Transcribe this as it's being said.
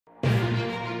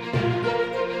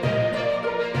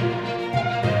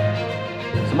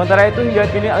Sementara itu hingga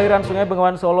kini aliran Sungai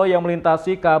Bengawan Solo yang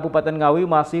melintasi Kabupaten Ngawi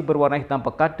masih berwarna hitam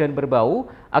pekat dan berbau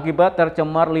akibat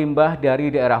tercemar limbah dari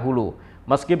daerah hulu.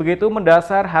 Meski begitu,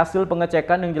 mendasar hasil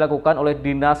pengecekan yang dilakukan oleh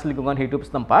Dinas Lingkungan Hidup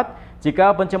setempat, jika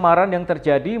pencemaran yang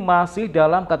terjadi masih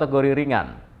dalam kategori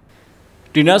ringan.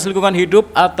 Dinas Lingkungan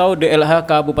Hidup atau DLH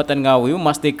Kabupaten Ngawi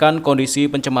memastikan kondisi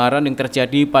pencemaran yang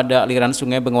terjadi pada aliran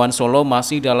Sungai Bengawan Solo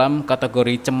masih dalam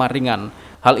kategori cemar ringan.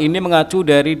 Hal ini mengacu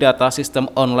dari data sistem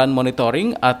online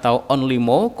monitoring atau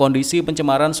onlimo, kondisi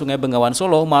pencemaran Sungai Bengawan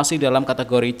Solo masih dalam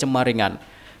kategori cemar ringan.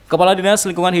 Kepala Dinas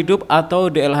Lingkungan Hidup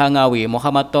atau DLH Ngawi,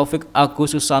 Muhammad Taufik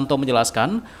Agus Susanto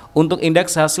menjelaskan, untuk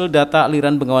indeks hasil data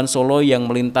aliran Bengawan Solo yang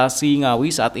melintasi Ngawi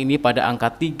saat ini pada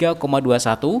angka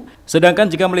 3,21, sedangkan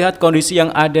jika melihat kondisi yang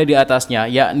ada di atasnya,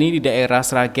 yakni di daerah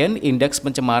Sragen, indeks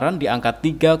pencemaran di angka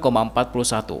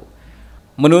 3,41.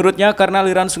 Menurutnya, karena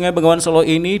aliran Sungai Bengawan Solo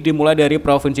ini dimulai dari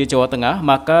Provinsi Jawa Tengah,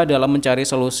 maka dalam mencari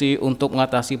solusi untuk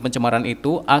mengatasi pencemaran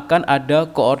itu akan ada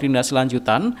koordinasi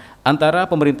lanjutan antara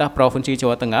pemerintah Provinsi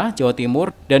Jawa Tengah, Jawa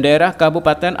Timur, dan daerah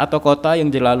kabupaten atau kota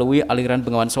yang dilalui aliran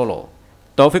Bengawan Solo.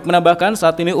 Taufik menambahkan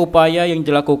saat ini upaya yang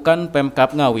dilakukan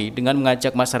Pemkab Ngawi dengan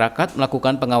mengajak masyarakat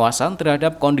melakukan pengawasan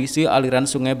terhadap kondisi aliran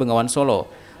Sungai Bengawan Solo.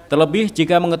 Terlebih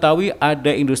jika mengetahui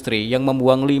ada industri yang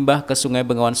membuang limbah ke Sungai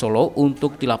Bengawan Solo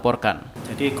untuk dilaporkan.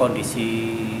 Jadi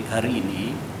kondisi hari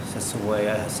ini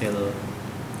sesuai hasil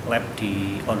lab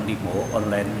di onlimo,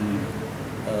 online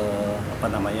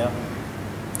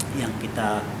yang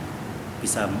kita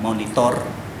bisa monitor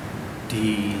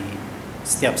di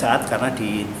setiap saat, karena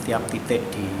di tiap titik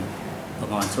di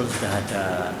Bengawan Solo sudah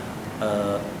ada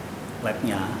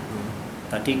labnya.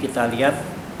 Tadi kita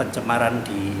lihat pencemaran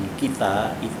di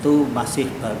kita itu masih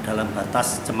dalam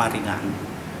batas cemar ringan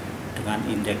dengan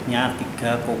indeksnya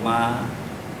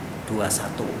 3,21.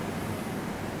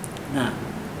 Nah,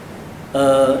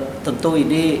 tentu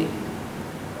ini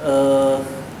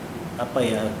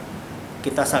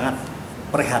kita sangat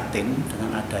prihatin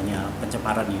dengan adanya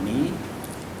pencemaran ini,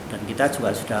 dan kita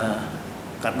juga sudah,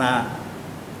 karena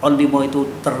onlimo itu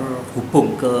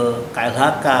terhubung ke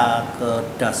KLHK, ke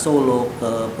Das Solo,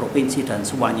 ke provinsi dan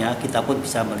semuanya, kita pun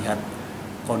bisa melihat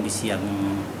kondisi yang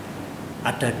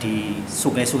ada di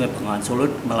sungai-sungai Bengawan Solo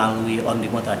melalui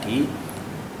onlimo tadi.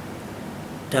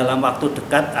 Dalam waktu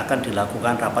dekat akan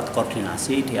dilakukan rapat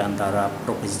koordinasi di antara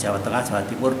Provinsi Jawa Tengah, Jawa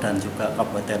Timur, dan juga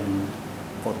kabupaten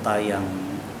kota yang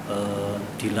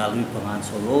dilalui Bengawan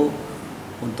Solo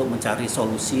untuk mencari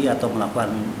solusi atau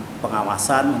melakukan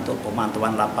pengawasan untuk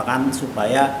pemantauan lapangan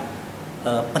supaya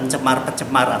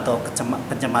pencemar-pencemar atau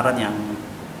pencemaran yang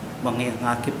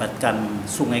mengakibatkan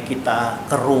sungai kita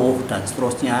keruh dan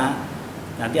seterusnya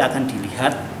nanti akan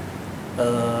dilihat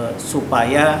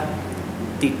supaya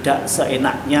tidak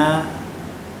seenaknya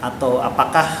atau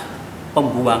apakah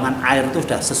pembuangan air itu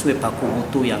sudah sesuai baku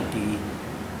mutu yang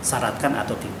disyaratkan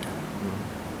atau tidak.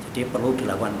 Jadi perlu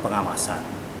dilakukan pengawasan.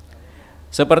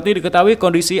 Seperti diketahui,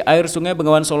 kondisi air Sungai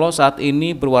Bengawan Solo saat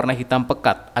ini berwarna hitam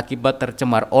pekat akibat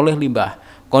tercemar oleh limbah.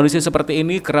 Kondisi seperti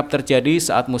ini kerap terjadi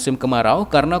saat musim kemarau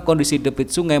karena kondisi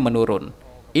debit sungai menurun.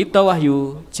 Ita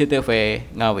Wahyu, JTV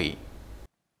Ngawi.